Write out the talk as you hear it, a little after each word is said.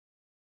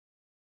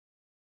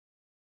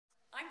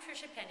I'm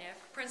Tricia Pena,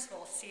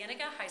 principal,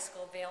 Cienega High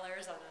School, Vail,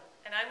 Arizona.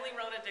 And I'm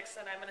Lerona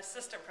Dixon. I'm an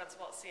assistant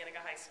principal at Cienega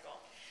High School.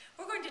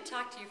 We're going to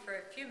talk to you for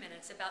a few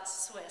minutes about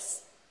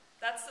SWIS.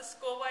 That's the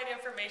school-wide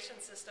information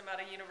system out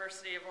of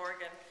University of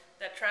Oregon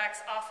that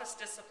tracks Office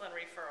Discipline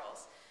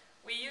Referrals.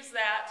 We use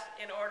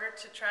that in order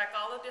to track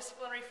all the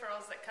discipline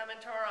referrals that come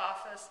into our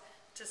office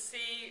to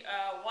see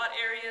what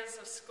areas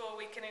of school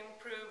we can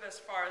improve as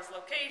far as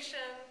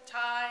location,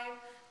 time,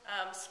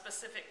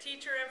 specific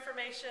teacher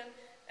information,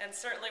 and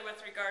certainly with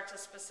regard to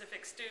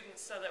specific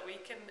students so that we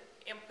can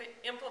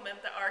implement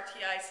the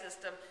RTI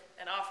system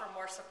and offer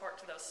more support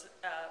to those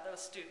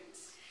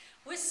students.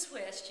 With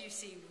SWIS, you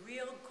see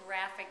real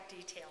graphic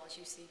details.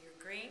 You see your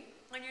green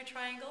on your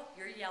triangle,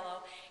 your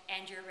yellow,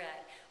 and your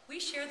red. We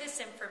share this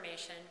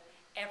information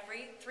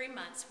every 3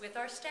 months with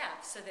our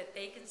staff so that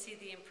they can see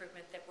the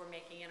improvement that we're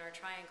making in our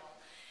triangle.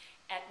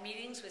 At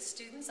meetings with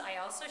students, I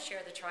also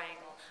share the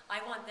triangle. I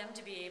want them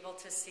to be able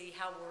to see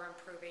how we're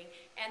improving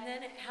and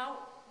then how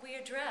we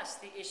address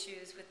the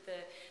issues with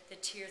the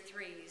tier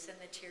 3s and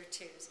the tier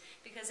 2s,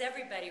 because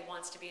everybody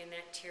wants to be in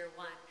that tier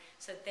 1,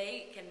 so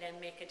they can then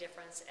make a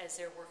difference as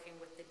they're working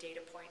with the data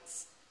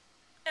points.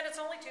 And it's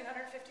only $250,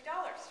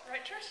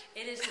 right, Trish?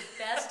 It is the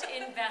best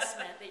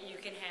investment that you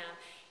can have.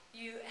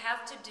 You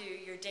have to do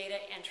your data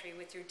entry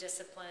with your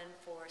discipline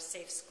for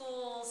safe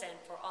schools and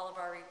for all of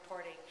our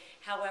reporting.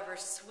 However,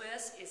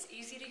 SWIS is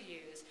easy to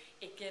use.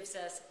 It gives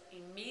us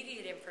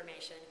immediate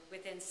information.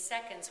 Within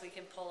seconds, we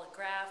can pull a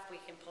graph,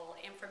 we can pull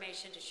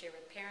information to share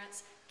with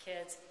parents,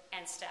 kids,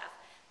 and staff.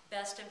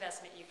 Best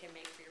investment you can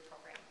make for your